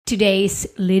Today's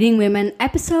Leading Women,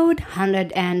 episode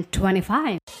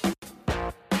 125.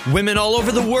 Women all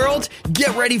over the world,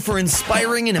 get ready for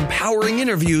inspiring and empowering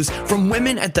interviews from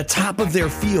women at the top of their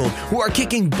field who are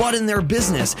kicking butt in their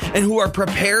business and who are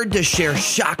prepared to share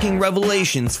shocking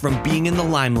revelations from being in the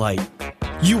limelight.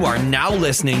 You are now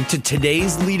listening to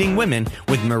Today's Leading Women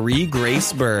with Marie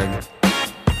Grace Berg.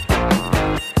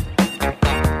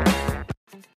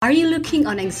 Are you looking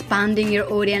on expanding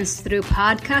your audience through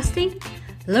podcasting?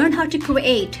 Learn how to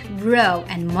create, grow,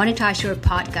 and monetize your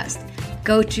podcast.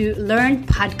 Go to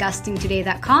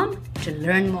learnpodcastingtoday.com to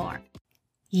learn more.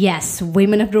 Yes,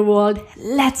 women of the world,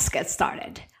 let's get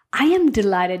started. I am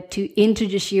delighted to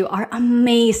introduce you our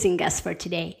amazing guest for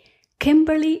today,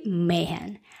 Kimberly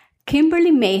Mahan.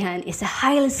 Kimberly Mahan is a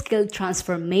highly skilled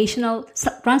transformational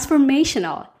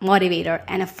motivator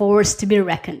and a force to be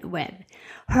reckoned with.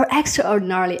 Her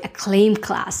extraordinarily acclaimed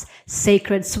class,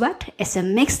 Sacred Sweat, is a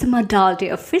mixed modality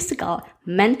of physical,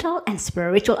 mental, and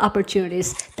spiritual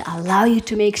opportunities that allow you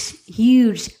to make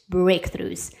huge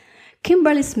breakthroughs.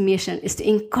 Kimberly's mission is to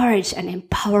encourage and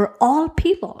empower all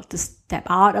people to step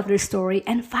out of their story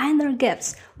and find their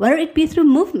gifts, whether it be through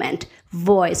movement,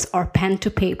 voice, or pen to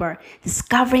paper,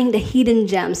 discovering the hidden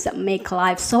gems that make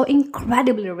life so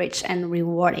incredibly rich and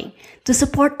rewarding, to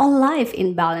support all life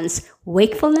in balance,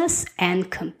 wakefulness,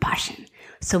 and compassion.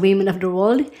 So, women of the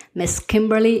world, Miss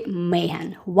Kimberly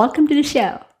Mahan, welcome to the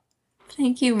show.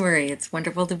 Thank you, Marie. It's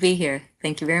wonderful to be here.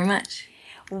 Thank you very much.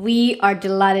 We are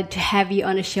delighted to have you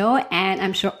on the show, and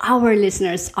I'm sure our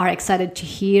listeners are excited to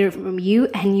hear from you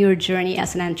and your journey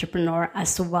as an entrepreneur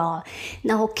as well.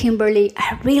 Now, Kimberly,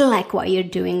 I really like what you're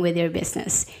doing with your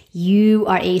business. You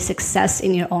are a success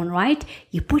in your own right.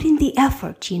 You put in the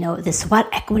effort, the sweat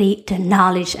equity, the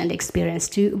knowledge and experience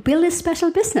to build a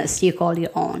special business you call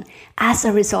your own. As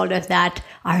a result of that,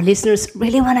 our listeners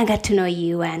really want to get to know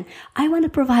you, and I want to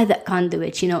provide that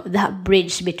conduit, that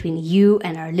bridge between you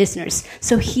and our listeners.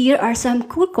 So here are some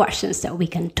cool questions that we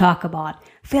can talk about.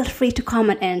 Feel free to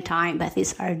comment anytime, but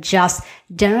these are just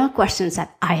general questions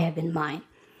that I have in mind.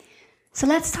 So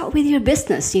let's start with your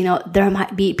business. There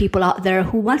might be people out there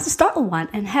who want to start one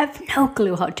and have no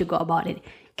clue how to go about it.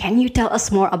 Can you tell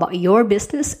us more about your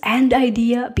business and the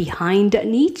idea behind that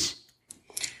niche?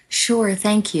 Sure,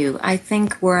 thank you. I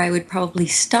think where I would probably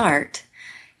start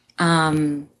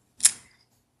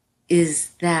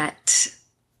is that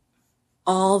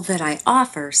all that I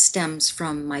offer stems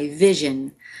from my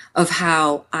vision of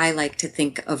how I like to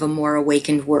think of a more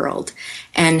awakened world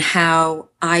and how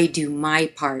I do my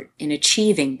part in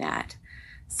achieving that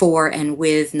for and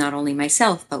with not only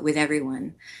myself, but with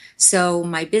everyone. So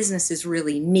my business is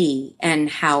really me, and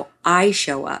how I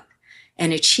show up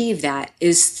and achieve that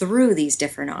is through these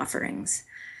different offerings.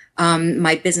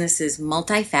 My business is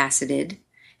multifaceted,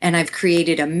 and I've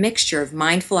created a mixture of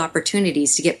mindful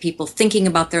opportunities to get people thinking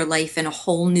about their life in a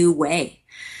whole new way.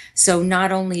 So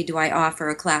not only do I offer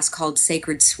a class called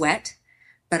Sacred Sweat,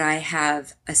 but I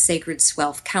have a Sacred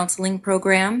Swell counseling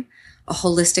program, a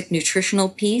holistic nutritional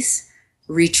piece,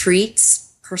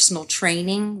 retreats, personal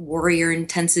training, warrior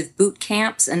intensive boot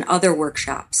camps, and other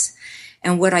workshops.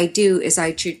 And what I do is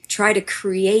I try to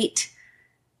create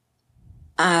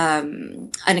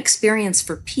an experience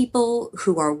for people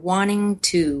who are wanting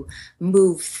to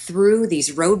move through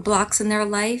these roadblocks in their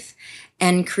life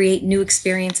and create new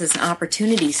experiences and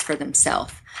opportunities for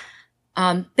themselves.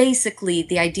 Basically,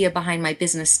 the idea behind my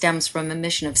business stems from a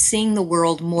mission of seeing the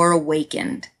world more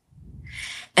awakened.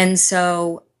 And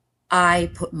so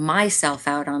I put myself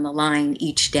out on the line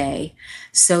each day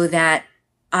so that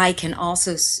I can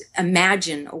also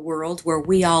imagine a world where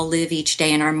we all live each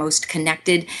day in our most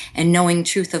connected and knowing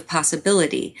truth of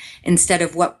possibility, instead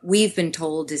of what we've been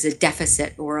told is a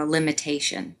deficit or a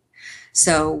limitation.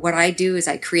 So what I do is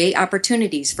I create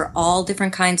opportunities for all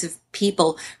different kinds of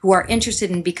people who are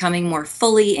interested in becoming more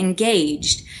fully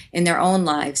engaged in their own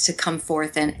lives to come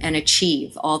forth and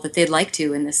achieve all that they'd like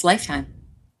to in this lifetime.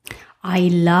 I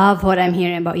love what I'm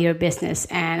hearing about your business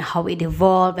and how it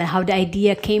evolved and how the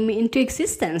idea came into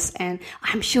existence. And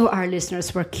I'm sure our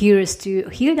listeners were curious to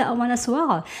hear that one as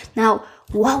well. Now,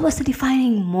 what was the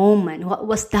defining moment? What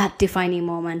was that defining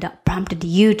moment that prompted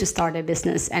you to start a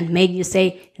business and made you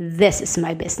say, this is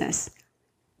my business?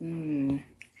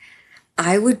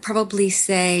 I would probably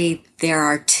say there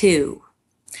are two.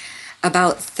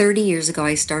 About 30 years ago,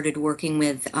 I started working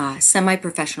with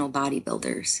semi-professional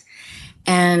bodybuilders.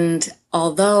 And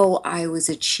although I was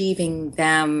achieving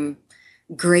them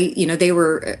great, they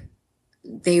were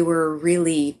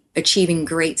really achieving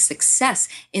great success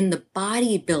in the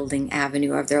bodybuilding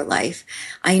avenue of their life,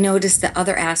 I noticed that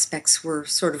other aspects were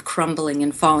sort of crumbling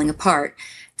and falling apart.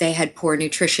 they had poor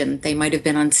nutrition. They might have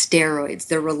been on steroids.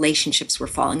 Their relationships were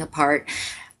falling apart.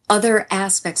 Other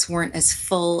aspects weren't as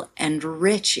full and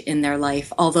rich in their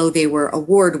life, although they were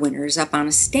award winners up on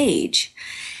a stage.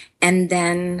 And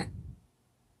then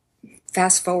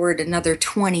fast forward another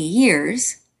 20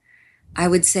 years, I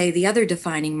would say the other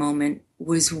defining moment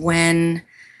was when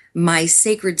my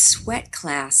Sacred Sweat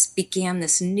class began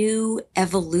this new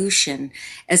evolution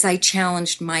as I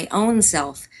challenged my own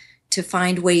self to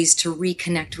find ways to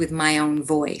reconnect with my own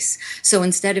voice. So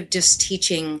instead of just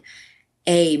teaching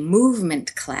a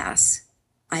movement class,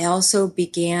 I also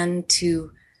began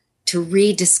to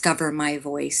rediscover my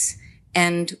voice.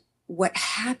 And what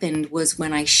happened was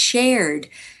when I shared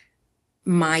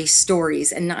my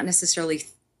stories, and not necessarily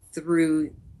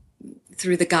through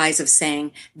the guise of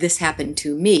saying this happened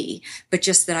to me, but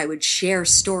just that I would share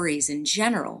stories in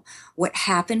general. What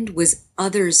happened was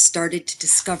others started to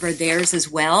discover theirs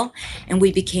as well, and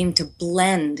we became to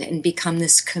blend and become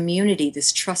this community,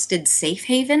 this trusted safe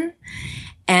haven,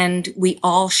 and we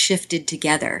all shifted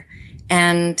together.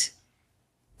 And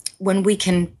when we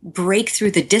can break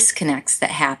through the disconnects that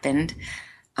happened,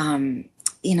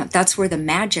 that's where the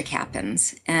magic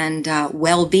happens, and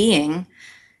well-being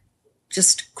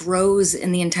just grows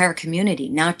in the entire community,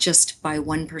 not just by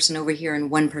one person over here and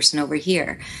one person over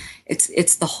here.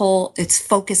 It's the whole, it's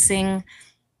focusing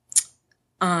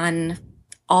on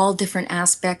all different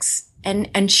aspects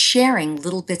and sharing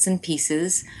little bits and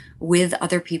pieces with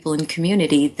other people in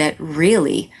community that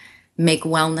really make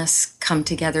wellness come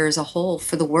together as a whole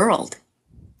for the world.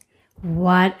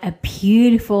 What a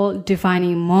beautiful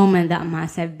defining moment that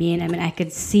must have been. I mean, I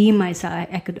could see myself,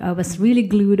 I was really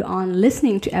glued on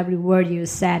listening to every word you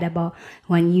said about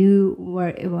when you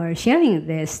were sharing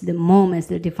this, the moments,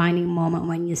 the defining moment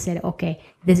when you said, okay,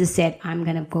 this is it, I'm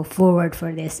going to go forward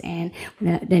for this. And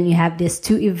then you have these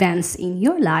two events in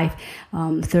your life,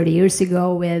 30 years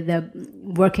ago with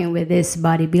working with these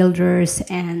bodybuilders,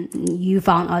 and you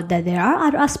found out that there are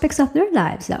other aspects of their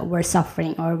lives that were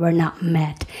suffering or were not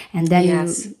met. And then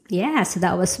yes. So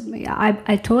that was,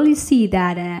 I totally see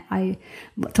that, and I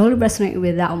totally resonate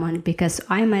with that one, because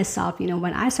I myself,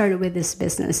 when I started with this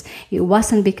business, it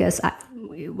wasn't because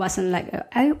there was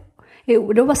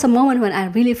a moment when I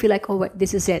really feel like, oh,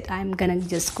 this is it. I'm going to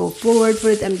just go forward for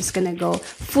it. I'm just going to go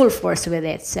full force with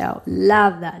it. So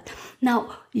love that.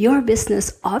 Now, your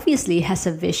business obviously has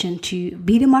a vision to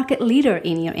be the market leader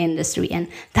in your industry, and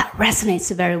that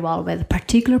resonates very well with a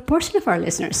particular portion of our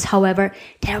listeners. However,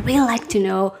 they really like to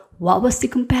know, what was the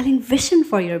compelling vision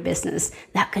for your business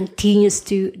that continues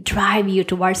to drive you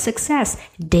towards success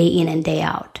day in and day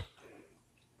out?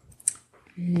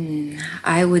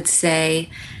 I would say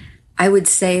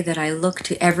that I look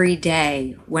to every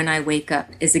day when I wake up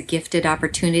as a gifted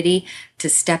opportunity to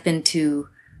step into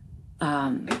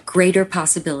greater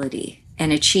possibility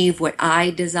and achieve what I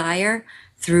desire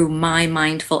through my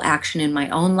mindful action in my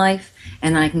own life,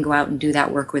 and then I can go out and do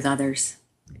that work with others.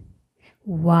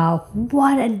 Wow,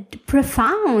 what a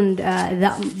profound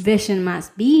that vision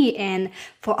must be. And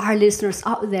for our listeners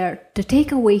out there, the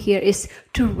takeaway here is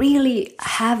to really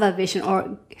have a vision,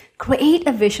 or create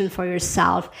a vision for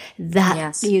yourself that,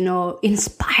 yes,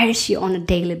 inspires you on a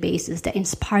daily basis, that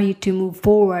inspire you to move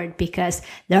forward, because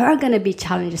there are going to be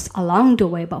challenges along the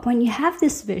way. But when you have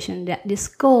this vision, that this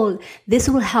goal, this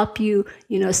will help you,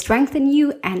 strengthen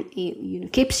you, and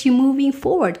keeps you moving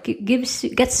forward, gives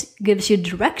you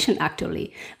direction,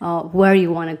 actually, where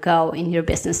you want to go in your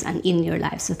business and in your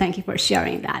life. So thank you for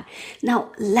sharing that.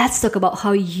 Now, let's talk about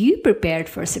how you prepared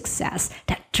for success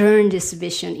that turned this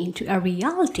vision into a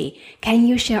reality. Can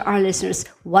you share our listeners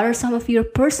what are some of your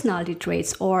personality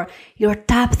traits or your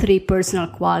top 3 personal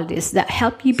qualities that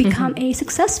help you become a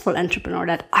successful entrepreneur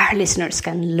that our listeners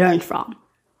can learn from?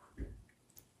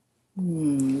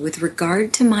 With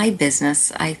regard to my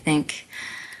business, I think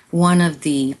one of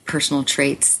the personal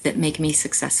traits that make me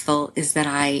successful is that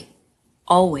I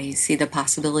always see the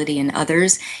possibility in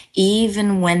others,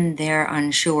 even when they're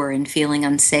unsure and feeling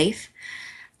unsafe.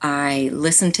 I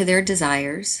listen to their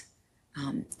desires,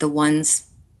 the ones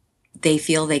they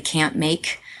feel they can't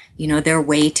make, their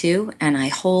way to, and I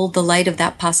hold the light of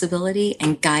that possibility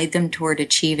and guide them toward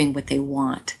achieving what they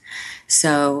want.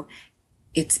 So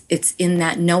it's in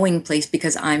that knowing place,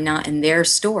 because I'm not in their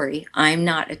story. I'm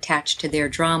not attached to their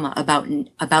drama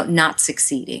about not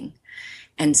succeeding.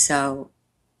 And so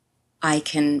I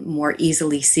can more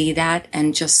easily see that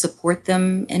and just support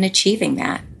them in achieving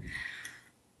that.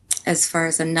 As far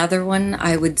as another one,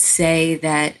 I would say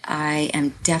that I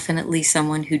am definitely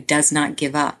someone who does not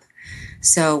give up.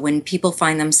 So when people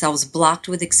find themselves blocked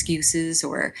with excuses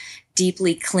or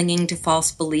deeply clinging to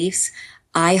false beliefs,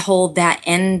 I hold that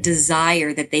end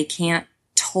desire that they can't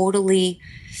totally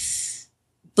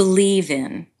believe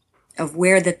in, of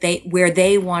where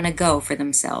they want to go for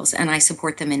themselves, and I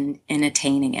support them in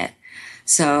attaining it.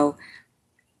 So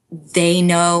they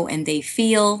know and they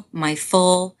feel my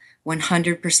full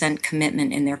 100%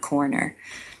 commitment in their corner.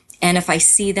 And if I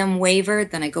see them waver,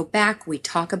 then I go back, we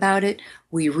talk about it,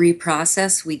 we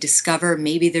reprocess, we discover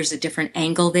maybe there's a different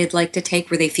angle they'd like to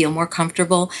take where they feel more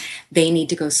comfortable. They need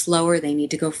to go slower, they need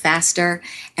to go faster.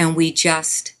 And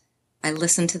I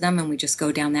listen to them and we just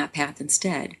go down that path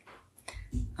instead.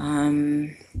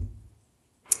 One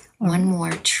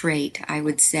more trait, I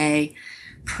would say,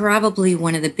 probably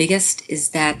one of the biggest, is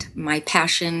that my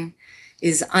passion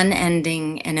is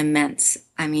unending and immense.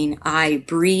 I mean, I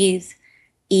breathe,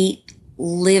 eat,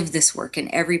 live this work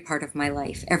in every part of my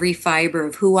life, every fiber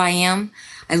of who I am.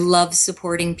 I love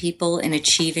supporting people in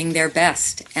achieving their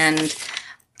best, and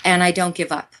I don't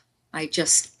give up. I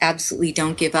just absolutely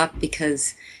don't give up,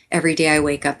 because every day I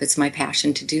wake up, it's my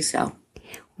passion to do so.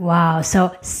 Wow.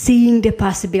 So seeing the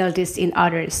possibilities in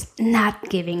others, not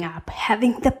giving up,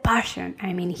 having the passion.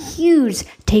 I mean, huge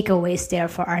takeaways there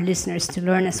for our listeners to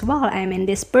learn as well. I mean,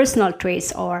 these personal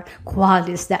traits or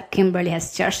qualities that Kimberly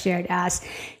has just shared us,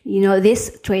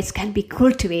 these traits can be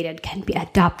cultivated, can be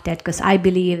adopted, because I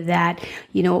believe that,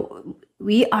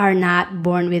 we are not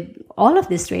born with all of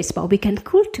these traits, but we can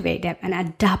cultivate them and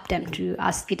adapt them to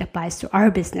us. It applies to our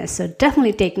business. So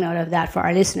definitely take note of that for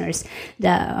our listeners.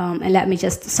 And let me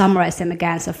just summarize them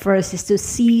again. So first is to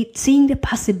seeing the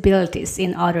possibilities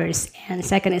in others. And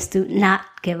second is to not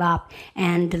give up.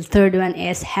 And the third one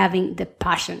is having the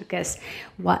passion, because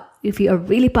if you are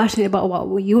really passionate about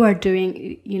what you are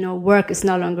doing, work is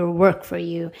no longer work for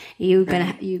you. You're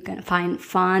gonna find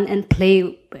fun and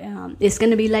play. It's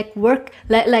gonna be like work,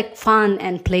 like fun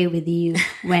and play with you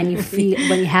when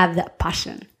you have that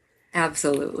passion.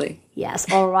 Absolutely. Yes.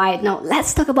 All right. Now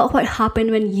let's talk about what happened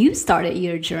when you started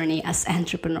your journey as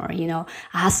entrepreneur.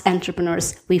 As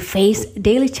entrepreneurs, we face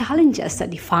daily challenges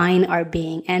that define our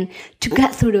being, and to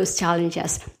get through those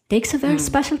challenges takes a very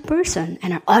special person,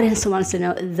 and our audience wants to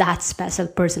know that special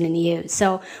person in you.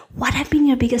 So what have been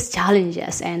your biggest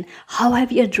challenges, and how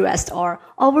have you addressed or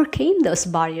overcame those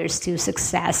barriers to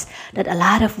success that a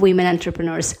lot of women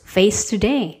entrepreneurs face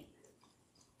today?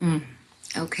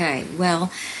 Okay. Well,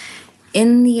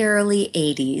 in the early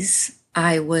 80s,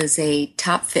 I was a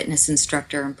top fitness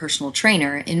instructor and personal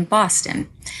trainer in Boston.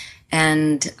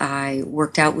 And I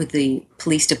worked out with the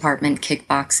police department,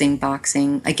 kickboxing,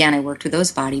 boxing. Again, I worked with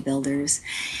those bodybuilders.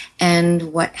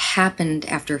 And what happened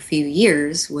after a few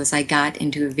years was I got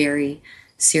into a very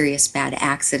serious bad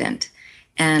accident.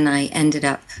 And I ended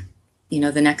up,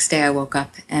 the next day I woke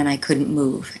up and I couldn't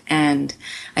move. And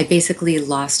I basically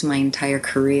lost my entire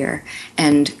career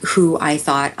and who I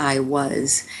thought I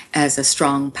was as a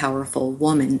strong, powerful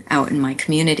woman out in my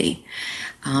community.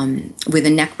 With a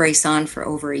neck brace on for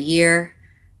over a year,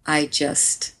 I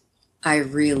just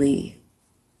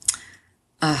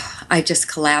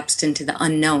collapsed into the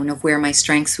unknown of where my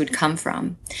strengths would come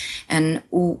from. And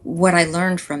what I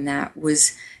learned from that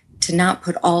was to not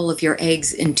put all of your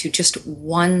eggs into just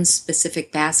one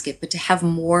specific basket, but to have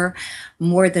more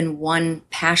than one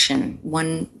passion,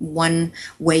 one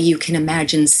way you can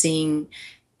imagine seeing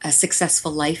a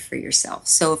successful life for yourself.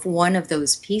 So if one of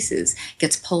those pieces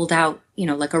gets pulled out,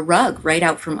 like a rug right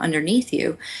out from underneath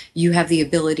you, you have the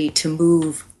ability to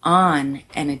move on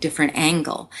in a different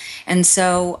angle. And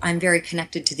so I'm very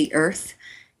connected to the earth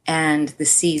and the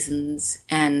seasons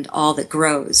and all that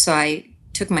grows. So I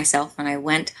took myself and I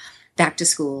went back to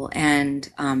school and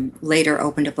later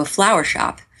opened up a flower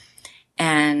shop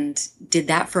and did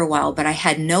that for a while, but I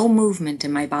had no movement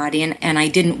in my body and I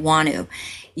didn't want to.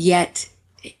 Yet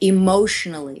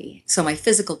emotionally, so my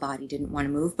physical body didn't want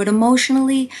to move, but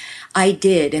emotionally I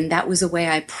did. And that was a way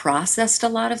I processed a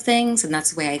lot of things. And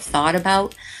that's the way I thought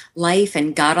about life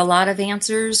and got a lot of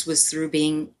answers, was through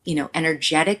being,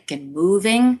 energetic and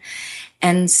moving.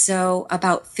 And so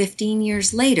about 15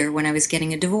 years later, when I was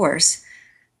getting a divorce,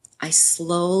 I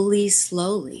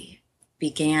slowly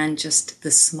began just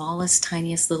the smallest,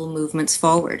 tiniest little movements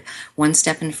forward, one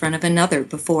step in front of another,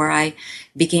 before I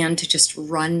began to just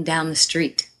run down the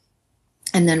street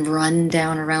and then run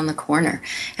down around the corner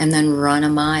and then run a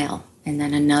mile and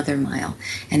then another mile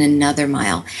and another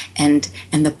mile. And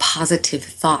the positive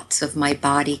thoughts of my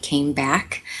body came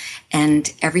back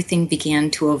and everything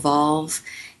began to evolve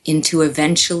into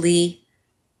eventually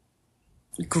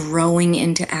growing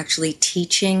into actually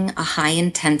teaching a high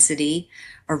intensity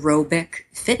aerobic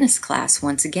fitness class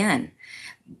once again.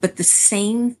 But the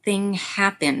same thing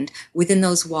happened within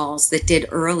those walls that did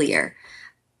earlier.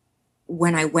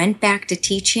 when I went back to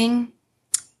teaching,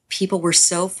 people were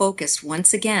so focused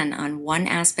once again on one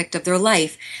aspect of their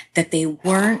life that they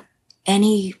weren't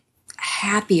any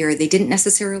happier. They didn't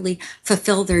necessarily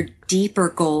fulfill their deeper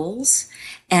goals.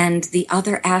 And the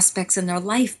other aspects in their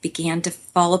life began to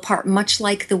fall apart, much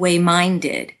like the way mine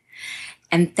did.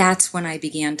 And that's when I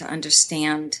began to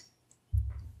understand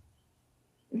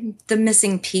the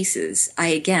missing pieces.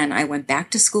 I went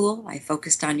back to school. I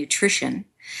focused on nutrition,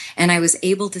 and I was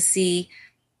able to see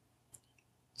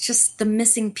just the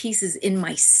missing pieces in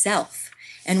myself.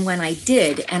 And when I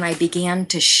did, and I began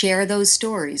to share those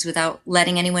stories without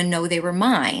letting anyone know they were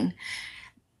mine,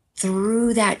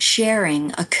 through that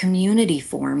sharing, a community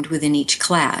formed within each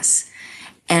class.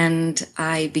 And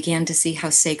I began to see how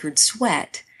Sacred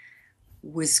Sweat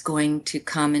was going to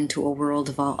come into a world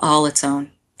of all its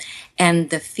own. And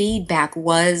the feedback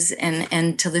was,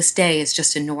 and to this day, is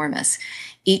just enormous.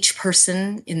 Each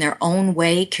person in their own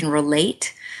way can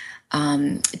relate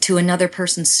to another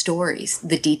person's stories.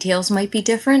 The details might be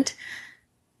different,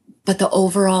 but the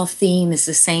overall theme is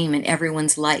the same in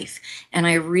everyone's life. And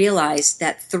I realized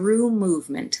that through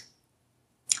movement,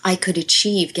 I could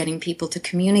achieve getting people to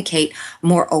communicate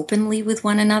more openly with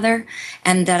one another,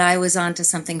 and that I was onto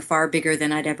something far bigger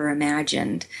than I'd ever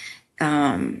imagined.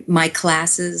 My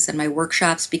classes and my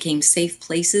workshops became safe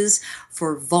places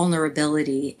for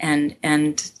vulnerability,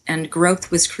 and growth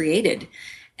was created.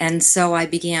 And so I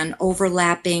began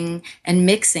overlapping and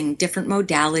mixing different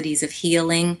modalities of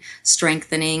healing,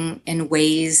 strengthening, and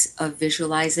ways of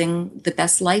visualizing the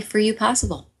best life for you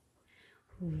possible.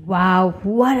 Wow,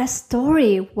 what a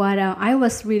story! I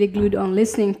was really glued on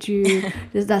listening to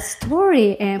that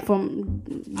story, and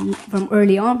from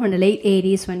early on, from the late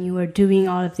 80s, when you were doing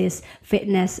all of this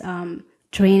fitness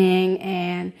training,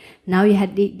 and now you had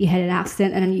an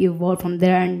accident, and then you evolved from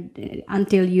there, and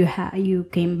until you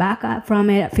came back from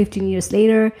it 15 years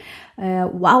later.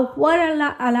 Wow, what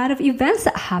a lot of events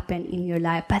that happened in your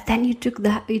life, but then you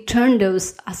turned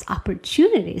those as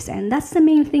opportunities. And that's the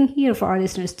main thing here for our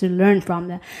listeners to learn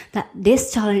from, that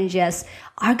these challenges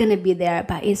are going to be there,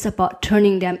 but it's about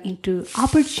turning them into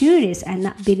opportunities and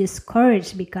not be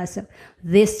discouraged because of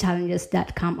these challenges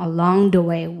that come along the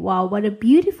way. Wow, what a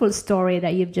beautiful story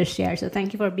that you've just shared. So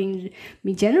thank you for being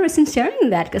generous in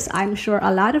sharing that, because I'm sure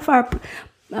a lot of our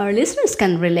listeners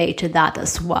can relate to that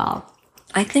as well.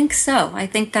 I think so. I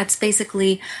think that's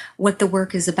basically what the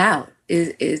work is about.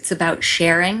 It's about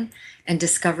sharing and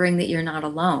discovering that you're not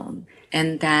alone,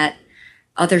 and that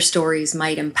other stories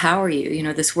might empower you. You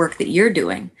know, this work that you're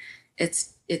doing,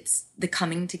 it's the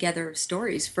coming together of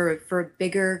stories for a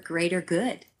bigger, greater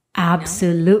good.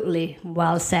 Absolutely.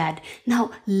 Well said.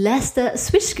 Now, let's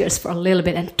switch gears for a little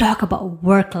bit and talk about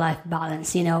work-life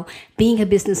balance. You know, being a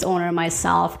business owner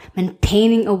myself,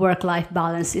 maintaining a work-life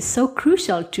balance is so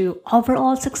crucial to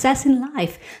overall success in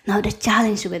life. Now, the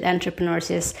challenge with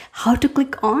entrepreneurs is how to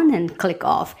click on and click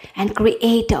off and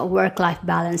create a work-life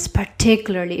balance,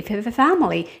 particularly if you have a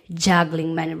family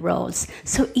juggling many roles.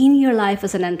 So in your life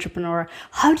as an entrepreneur,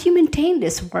 how do you maintain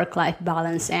this work-life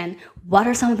balance, and what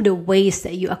are some of the ways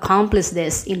that you accomplish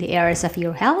this in the areas of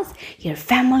your health, your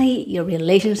family, your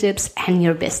relationships, and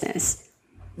your business?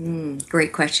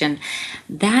 Great question.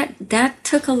 That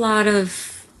took a lot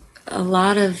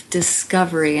of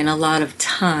discovery and a lot of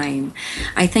time.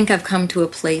 I think I've come to a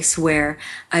place where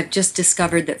I've just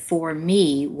discovered that for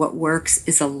me, what works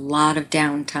is a lot of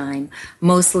downtime,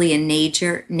 mostly in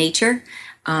nature.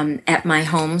 At my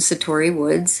home, Satori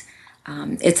Woods.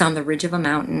 It's on the ridge of a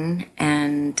mountain,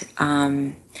 and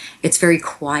it's very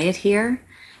quiet here,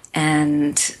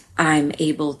 and I'm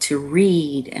able to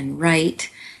read and write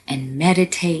and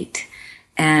meditate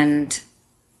and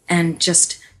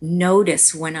just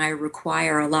notice when I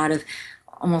require a lot of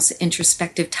almost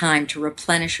introspective time to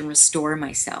replenish and restore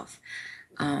myself.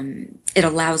 It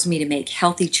allows me to make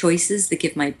healthy choices that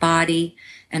give my body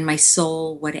and my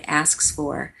soul what it asks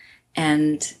for.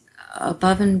 And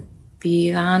above and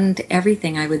beyond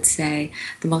everything, I would say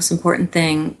the most important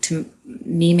thing to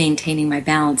me maintaining my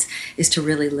balance is to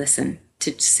really listen,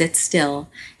 to sit still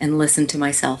and listen to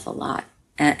myself a lot.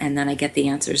 And then I get the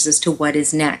answers as to what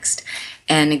is next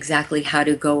and exactly how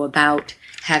to go about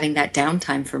having that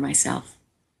downtime for myself.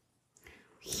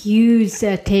 Huge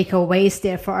takeaways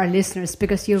there for our listeners,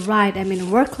 because you're right. I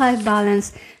mean, work-life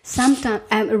balance sometimes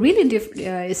really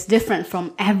is different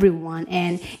from everyone,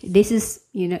 and this is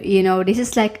this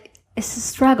is like, it's a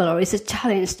struggle or it's a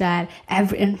challenge that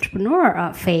every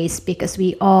entrepreneur face, because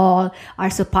we all are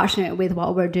so passionate with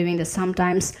what we're doing that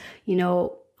sometimes,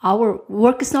 our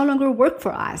work is no longer work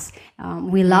for us.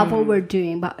 We love what we're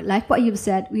doing, but like what you've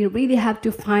said, we really have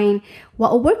to find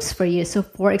what works for you. So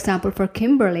for example, for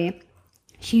Kimberly,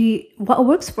 what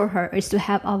works for her is to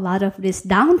have a lot of this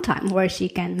downtime where she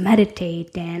can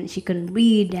meditate and she can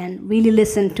read and really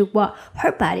listen to what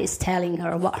her body is telling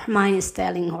her, what her mind is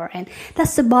telling her. And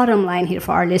that's the bottom line here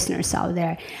for our listeners out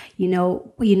there. You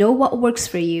know what works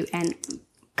for you, and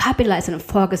capitalize and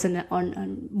focus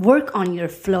on work on your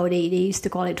flow. They used to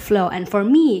call it flow. And for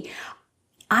me,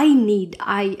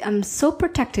 I am so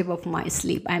protective of my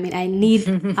sleep. I mean, I need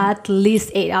at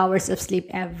least 8 hours of sleep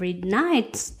every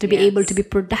night to be able to be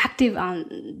productive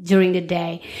during the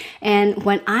day. And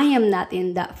when I am not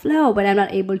in that flow, when I'm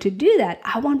not able to do that,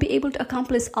 I won't be able to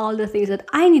accomplish all the things that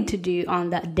I need to do on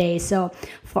that day. So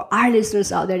for our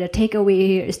listeners out there, the takeaway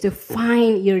here is to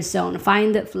find your zone,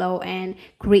 find that flow, and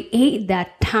create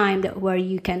that time where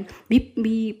you can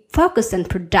be focused and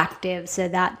productive. So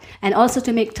that, and also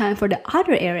to make time for the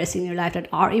other areas in your life that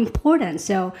are important.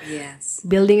 So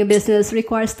building a business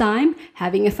requires time,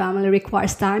 having a family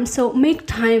requires time. So make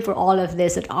time for all of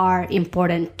this that are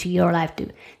important to your life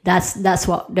too. That's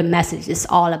what the message is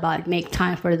all about. Make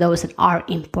time for those that are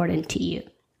important to you.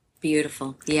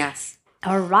 Beautiful. Yes.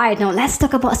 All right, now let's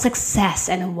talk about success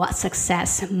and what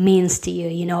success means to you.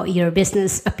 You know, your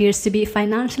business appears to be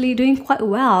financially doing quite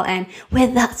well, and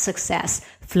with that success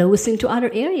flows into other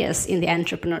areas in the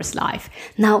entrepreneur's life.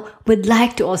 Now, we'd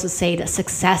like to also say that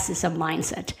success is a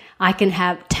mindset. I can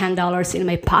have $10 in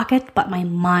my pocket, but my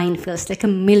mind feels like a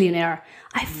millionaire.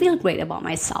 I feel great about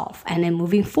myself, and I'm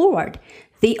moving forward.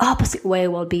 The opposite way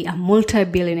will be a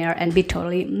multi-billionaire and be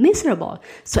totally miserable.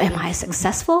 So am I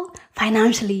successful?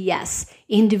 Financially, yes.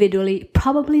 Individually,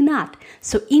 probably not.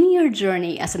 So in your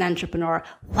journey as an entrepreneur,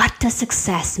 what does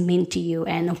success mean to you?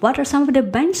 And what are some of the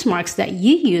benchmarks that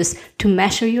you use to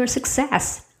measure your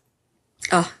success?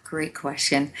 Oh, great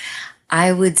question.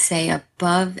 I would say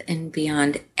above and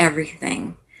beyond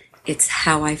everything, it's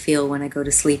how I feel when I go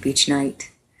to sleep each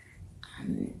night.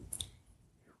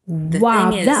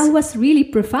 Wow, that was really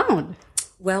profound.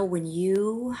 Well, when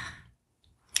you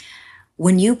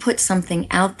put something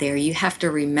out there, you have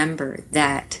to remember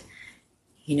that,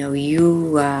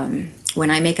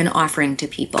 when I make an offering to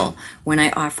people, when I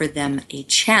offer them a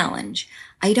challenge,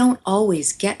 I don't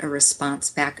always get a response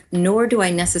back, nor do I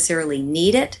necessarily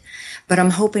need it, but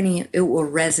I'm hoping it will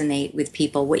resonate with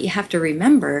people. What you have to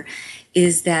remember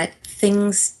is that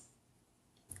things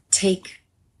take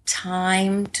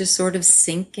time to sort of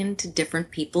sink into different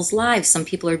people's lives. Some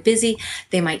people are busy.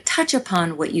 They might touch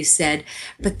upon what you said,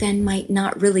 but then might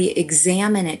not really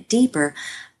examine it deeper,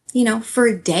 for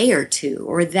a day or two,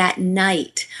 or that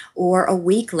night, or a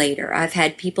week later. I've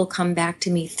had people come back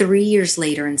to me 3 years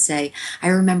later and say, I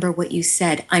remember what you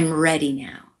said. I'm ready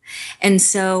now. And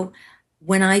so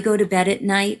when I go to bed at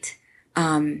night,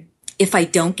 if I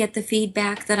don't get the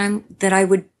feedback that I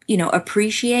would,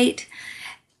 appreciate,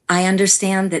 I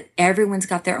understand that everyone's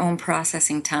got their own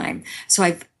processing time.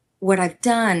 So what I've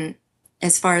done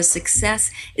as far as success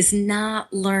is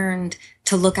not learned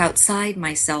to look outside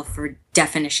myself for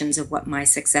definitions of what my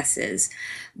success is.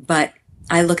 But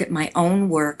I look at my own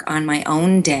work on my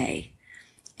own day,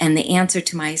 and the answer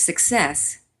to my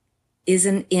success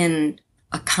isn't in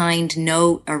a kind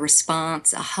note, a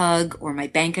response, a hug, or my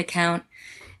bank account.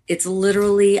 It's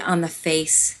literally on the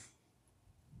face,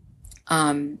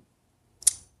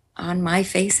 on my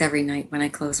face every night when I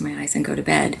close my eyes and go to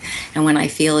bed. And when I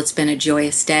feel it's been a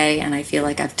joyous day and I feel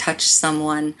like I've touched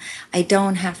someone, I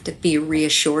don't have to be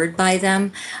reassured by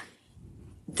them.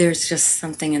 There's just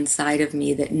something inside of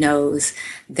me that knows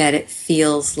that it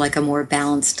feels like a more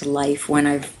balanced life when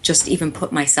I've just even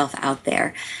put myself out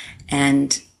there.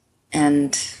 And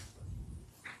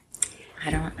I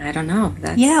don't know.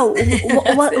 Well,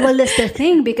 that's the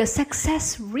thing, because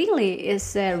success really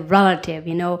is relative.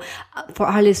 For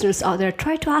our listeners out there,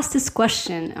 try to ask this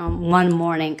question one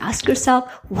morning. Ask yourself,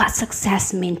 what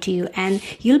success mean to you? And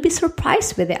you'll be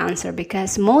surprised with the answer,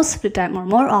 because most of the time, or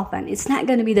more often, it's not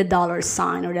going to be the dollar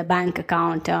sign or the bank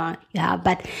account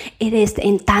but it is the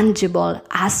intangible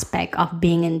aspect of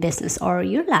being in business or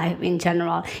your life in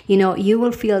general. You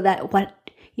will feel that when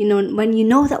you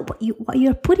know that what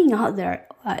you're putting out there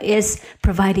is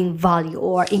providing value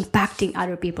or impacting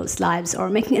other people's lives or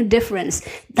making a difference,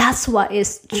 that's what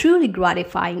is truly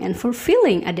gratifying and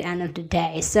fulfilling at the end of the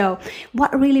day. So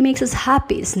what really makes us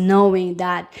happy is knowing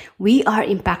that we are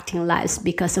impacting lives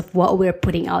because of what we're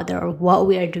putting out there or what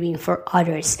we are doing for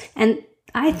others. And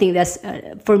I think that's,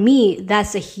 for me,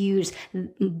 that's a huge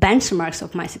benchmark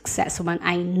of my success, when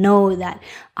I know that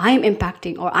I'm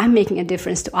impacting or I'm making a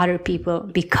difference to other people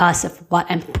because of what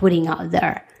I'm putting out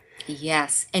there.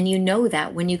 Yes, and you know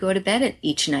that when you go to bed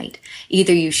each night.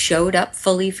 Either you showed up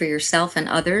fully for yourself and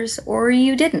others or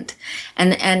you didn't.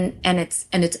 And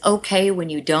it's okay when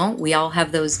you don't. We all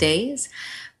have those days.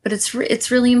 But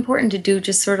it's really important to do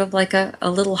just sort of like a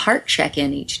little heart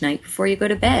check-in each night before you go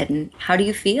to bed. And how do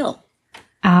you feel?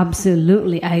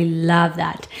 Absolutely. I love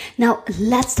that. Now,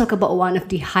 let's talk about one of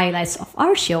the highlights of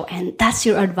our show, and that's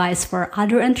your advice for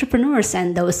other entrepreneurs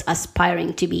and those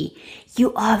aspiring to be.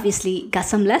 You obviously got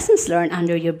some lessons learned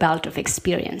under your belt of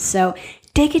experience. So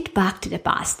take it back to the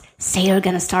past. Say you're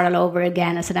going to start all over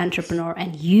again as an entrepreneur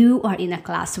and you are in a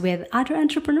class with other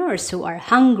entrepreneurs who are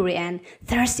hungry and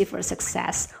thirsty for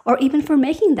success or even for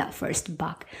making that first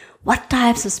buck. What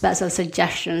types of special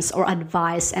suggestions or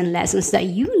advice and lessons that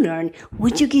you learned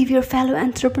would you give your fellow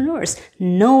entrepreneurs,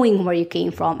 knowing where you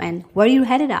came from and where you're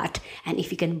headed at? And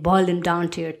if you can boil them down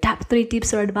to your top 3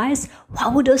 tips or advice,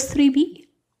 what would those 3 be?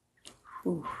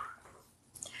 Ooh.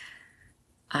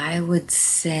 I would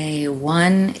say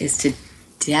 1 is to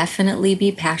definitely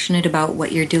be passionate about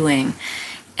what you're doing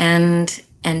and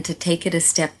to take it a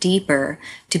step deeper,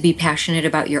 to be passionate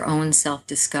about your own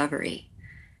self-discovery,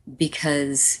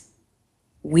 because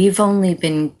we've only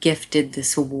been gifted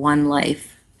this one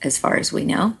life as far as we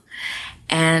know.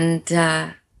 And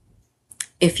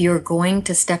if you're going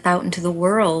to step out into the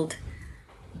world,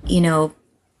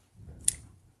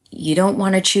 you don't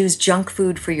want to choose junk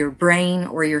food for your brain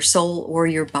or your soul or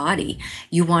your body.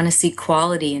 You want to see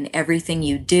quality in everything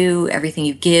you do, everything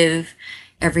you give,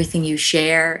 everything you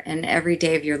share, and every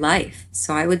day of your life.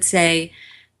 So I would say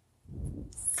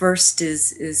first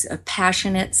is a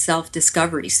passionate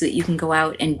self-discovery so that you can go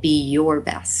out and be your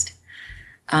best.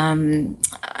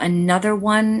 Another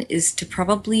one is to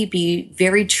probably be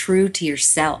very true to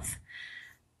yourself.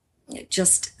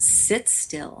 Just sit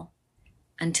still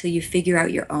until you figure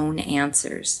out your own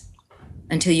answers,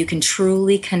 until you can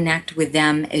truly connect with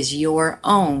them as your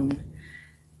own.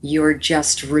 You're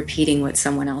just repeating what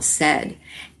someone else said.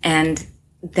 And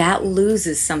that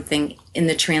loses something in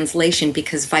the translation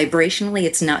because vibrationally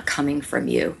it's not coming from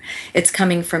you. It's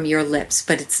coming from your lips,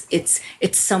 but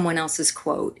it's someone else's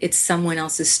quote. It's someone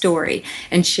else's story.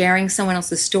 And sharing someone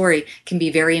else's story can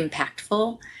be very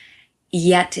impactful,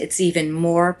 yet it's even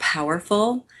more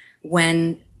powerful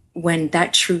when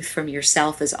that truth from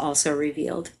yourself is also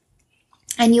revealed.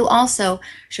 And you also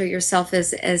show yourself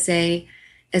as a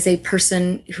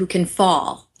person who can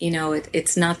fall.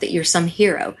 It's not that you're some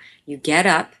hero. You get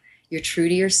up, you're true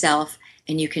to yourself,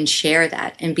 and you can share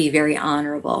that and be very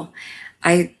honorable.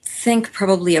 I think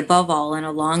probably above all, and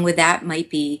along with that might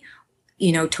be,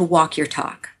 to walk your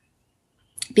talk.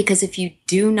 Because if you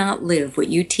do not live what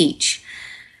you teach,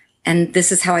 and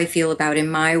this is how I feel about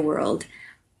in my world,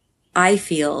 I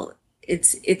feel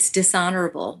it's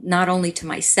dishonorable, not only to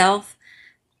myself,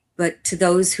 but to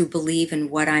those who believe in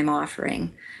what I'm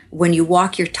offering. When you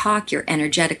walk your talk, you're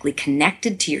energetically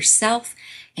connected to yourself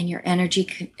and you're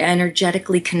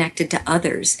energetically connected to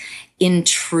others in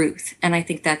truth. And I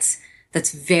think that's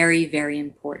very, very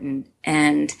important.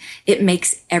 And it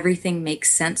makes everything make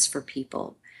sense for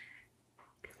people.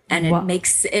 And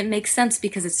it makes sense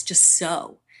because it's just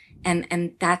so.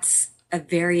 And that's a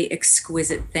very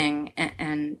exquisite thing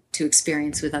and to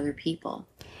experience with other people.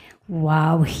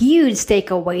 Wow, huge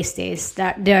takeaways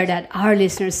that our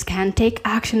listeners can take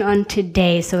action on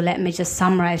today. So let me just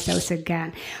summarize those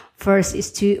again. First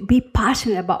is to be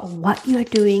passionate about what you're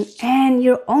doing and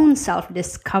your own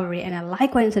self-discovery. And I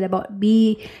like what you said about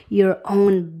be your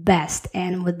own best.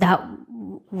 And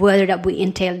whether that we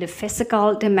entail the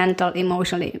physical, the mental,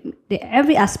 emotional,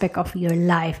 every aspect of your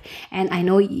life. And I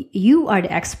know you are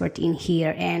the expert in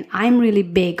here, and I'm really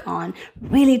big on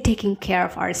really taking care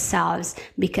of ourselves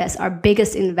because our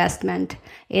biggest investment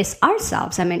is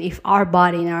ourselves. I mean, if our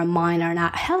body and our mind are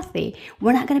not healthy,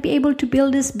 we're not going to be able to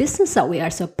build this business that we are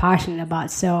so passionate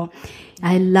about. So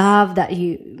I love that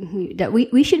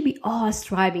we should be all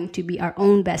striving to be our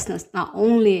own best, not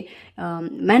only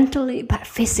mentally, but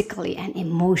physically and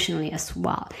emotionally as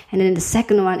well. And then the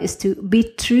second one is to be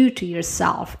true to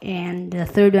yourself. And the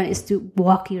third one is to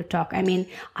walk your talk. I mean,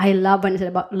 I love when you said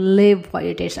about live what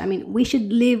you teach. I mean, we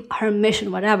should live our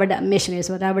mission, whatever that mission is,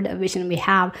 whatever that vision we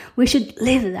have, we should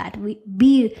live that. We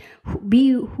be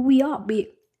who we are,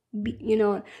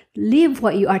 live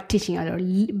what you are teaching others,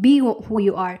 be who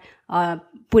you are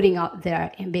putting out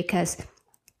there. And because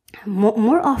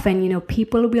more often,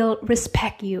 people will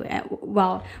respect you.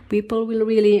 People will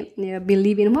really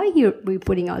believe in what you're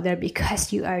putting out there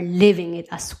because you are living it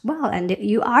as well, and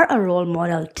you are a role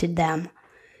model to them.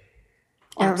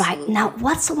 All right. Absolutely. Now,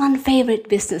 what's one favorite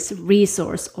business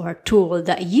resource or tool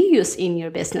that you use in your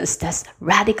business that's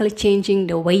radically changing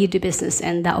the way you do business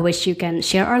and that which you can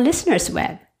share our listeners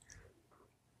with?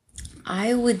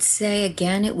 I would say,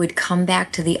 again, it would come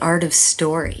back to the art of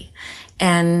story.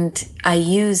 And I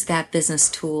use that business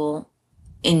tool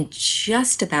in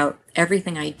just about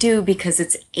everything I do because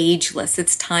it's ageless,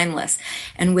 it's timeless.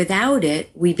 And without it,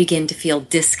 we begin to feel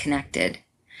disconnected.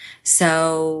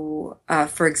 So,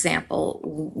 for example,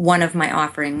 one of my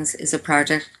offerings is a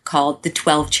project called the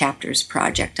 12 Chapters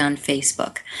Project on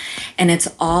Facebook. And it's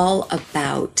all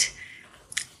about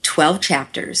 12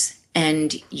 chapters.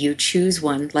 And you choose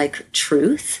one like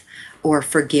truth or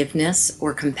forgiveness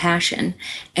or compassion.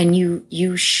 And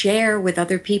you share with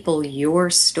other people your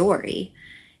story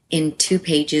in 2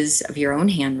 pages of your own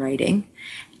handwriting.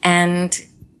 And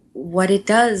what it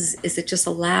does is it just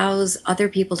allows other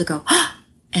people to go,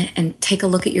 and take a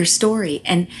look at your story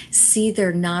and see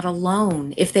they're not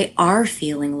alone if they are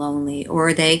feeling lonely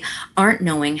or they aren't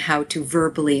knowing how to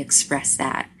verbally express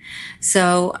that.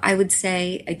 So I would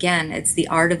say, again, it's the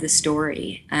art of the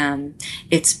story.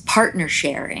 It's partner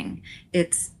sharing.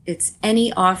 It's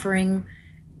any offering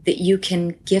that you can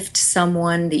gift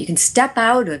someone, that you can step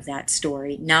out of that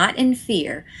story, not in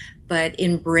fear, but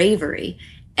in bravery,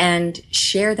 and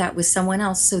share that with someone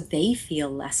else so they feel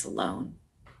less alone.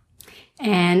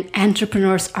 And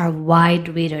entrepreneurs are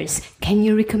wide readers. Can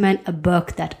you recommend a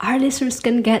book that our listeners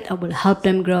can get that will help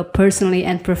them grow personally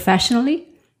and professionally?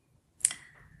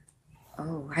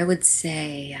 Oh, I would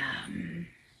say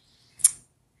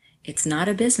it's not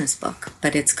a business book,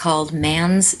 but it's called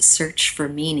Man's Search for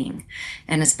Meaning.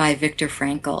 And it's by Viktor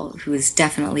Frankl, who is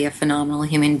definitely a phenomenal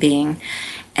human being.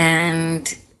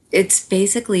 And it's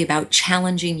basically about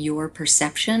challenging your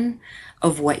perception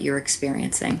of what you're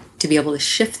experiencing, to be able to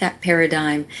shift that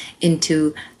paradigm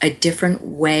into a different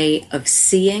way of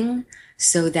seeing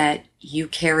so that you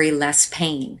carry less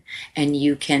pain and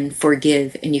you can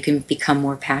forgive and you can become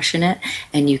more passionate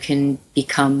and you can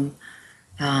become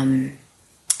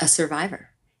a survivor.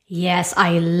 Yes,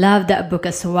 I love that book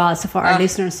as well. So for our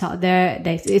listeners out there,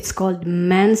 it's called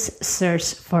Man's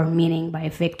Search for Meaning by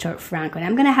Viktor Frankl. And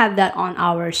I'm going to have that on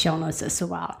our show notes as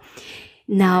well.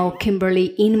 Now, Kimberly,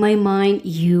 in my mind,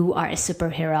 you are a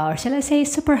superhero, or shall I say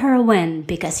superheroine,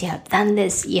 because you have done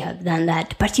this, you have done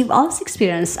that, but you've also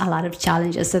experienced a lot of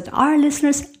challenges that our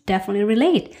listeners definitely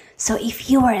relate. So if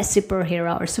you are a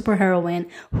superhero or superheroine,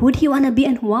 who do you want to be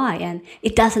and why? And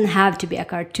it doesn't have to be a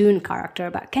cartoon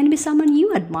character, but can be someone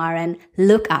you admire and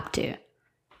look up to.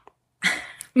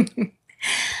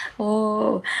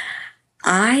 Oh,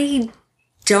 I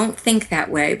don't think that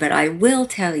way, but I will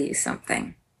tell you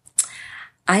something.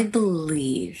 I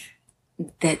believe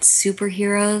that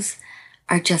superheroes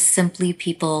are just simply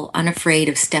people unafraid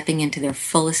of stepping into their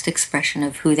fullest expression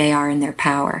of who they are and their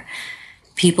power.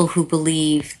 People who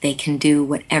believe they can do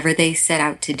whatever they set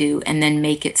out to do and then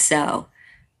make it so.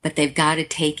 But they've got to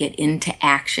take it into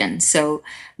action. So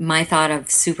my thought of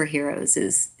superheroes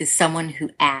is someone who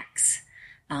acts.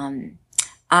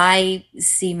 I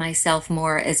see myself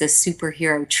more as a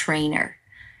superhero trainer.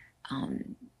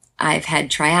 I've had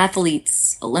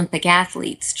triathletes, Olympic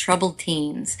athletes, troubled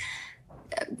teens,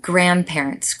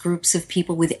 grandparents, groups of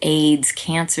people with AIDS,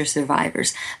 cancer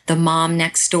survivors, the mom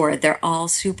next door. They're all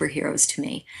superheroes to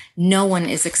me. No one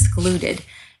is excluded.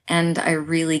 And I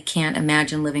really can't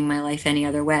imagine living my life any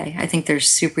other way. I think there's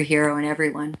superhero in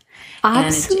everyone.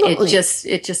 Absolutely. And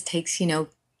it just takes,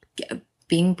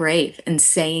 being brave and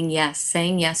saying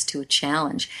yes to a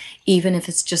challenge, even if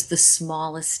it's just the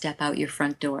smallest step out your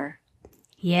front door.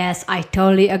 Yes, I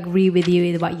totally agree with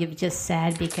you with what you've just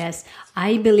said, because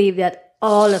I believe that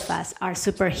all of us are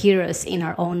superheroes in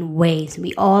our own ways.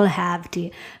 We all have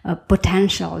the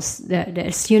potentials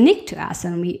that's unique to us,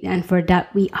 and for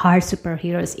that we are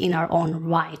superheroes in our own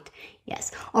right.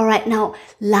 Yes. All right. Now,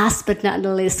 last but not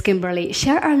the least, Kimberly,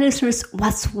 share our listeners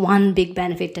what's one big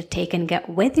benefit that they can get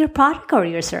with your product or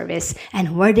your service,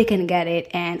 and where they can get it,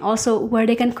 and also where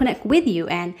they can connect with you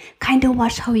and kind of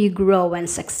watch how you grow and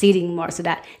succeeding more, so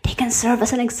that they can serve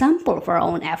as an example for our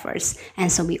own efforts.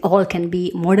 And so we all can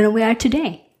be more than we are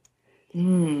today.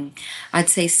 I'd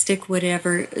say stick with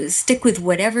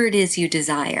whatever it is you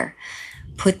desire.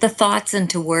 Put the thoughts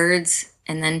into words,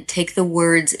 and then take the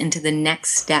words into the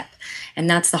next step. And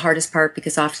that's the hardest part,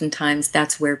 because oftentimes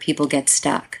that's where people get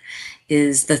stuck,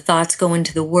 is the thoughts go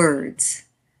into the words,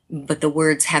 but the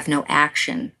words have no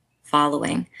action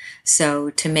following. So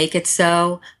to make it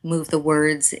so, move the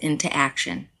words into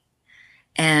action.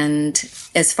 And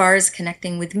as far as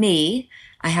connecting with me,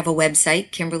 I have a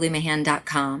website,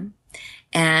 KimberlyMahan.com.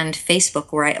 and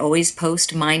Facebook, where I always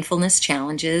post mindfulness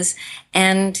challenges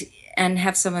and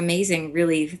have some amazing,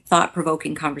 really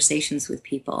thought-provoking conversations with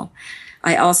people.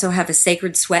 I also have a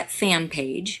Sacred Sweat fan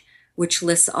page, which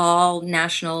lists all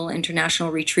national,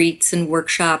 international retreats and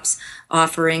workshops,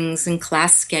 offerings and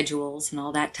class schedules and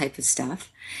all that type of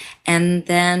stuff. And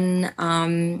then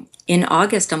in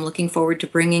August, I'm looking forward to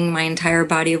bringing my entire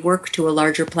body of work to a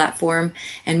larger platform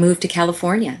and move to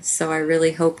California. So I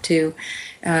really hope to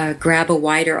grab a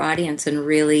wider audience and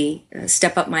really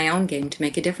step up my own game to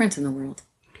make a difference in the world.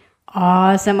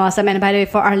 Awesome. And by the way,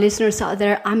 for our listeners out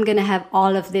there, I'm going to have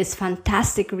all of these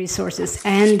fantastic resources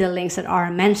and the links that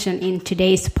are mentioned in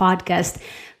today's podcast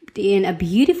in a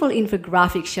beautiful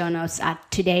infographic show notes at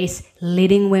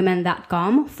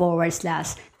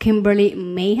todaysleadingwomen.com/Kimberly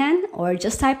Mahan, or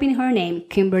just type in her name,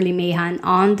 Kimberly Mahan,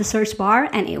 on the search bar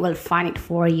and it will find it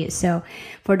for you. So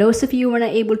for those of you who are not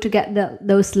able to get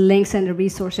those links and the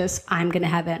resources, I'm going to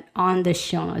have it on the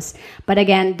show notes. But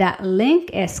again, that link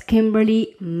is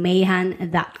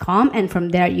KimberlyMahan.com, and from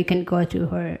there you can go to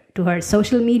her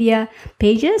social media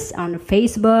pages on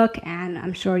Facebook, and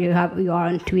I'm sure you are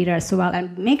on Twitter as well.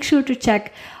 And make sure to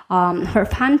check her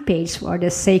fan page for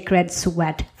the Sacred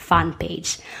Sweat fan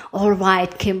page. All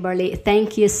right, Kimberly,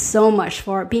 thank you so much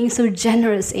for being so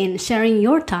generous in sharing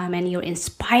your time and your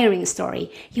inspiring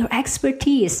story, your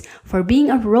expertise, for being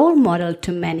a role model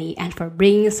to many, and for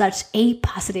bringing such a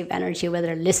positive energy with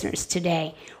our listeners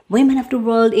today. Women of the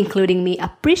world, including me,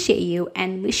 appreciate you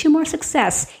and wish you more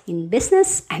success in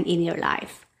business and in your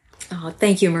life. Oh,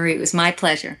 thank you, Marie. It was my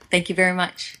pleasure. Thank you very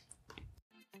much.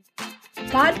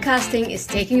 Podcasting is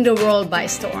taking the world by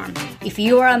storm. If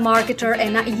you are a marketer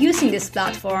and not using this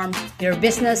platform, your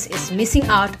business is missing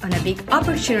out on a big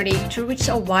opportunity to reach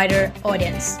a wider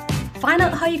audience. Find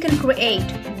out how you can create,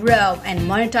 grow, and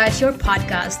monetize your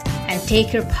podcast and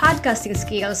take your podcasting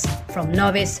skills from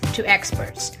novice to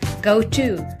experts. Go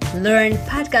to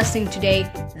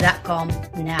learnpodcastingtoday.com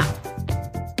now.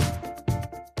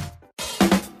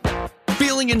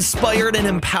 Feeling inspired and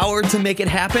empowered to make it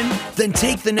happen? Then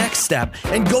take the next step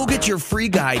and go get your free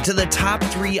guide to the top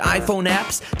 3 iPhone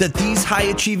apps that these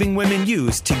high-achieving women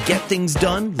use to get things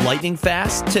done lightning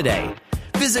fast today.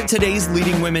 Visit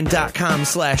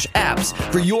todaysleadingwomen.com/apps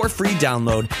for your free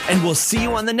download, and we'll see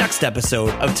you on the next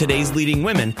episode of Today's Leading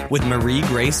Women with Marie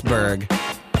Grace Berg.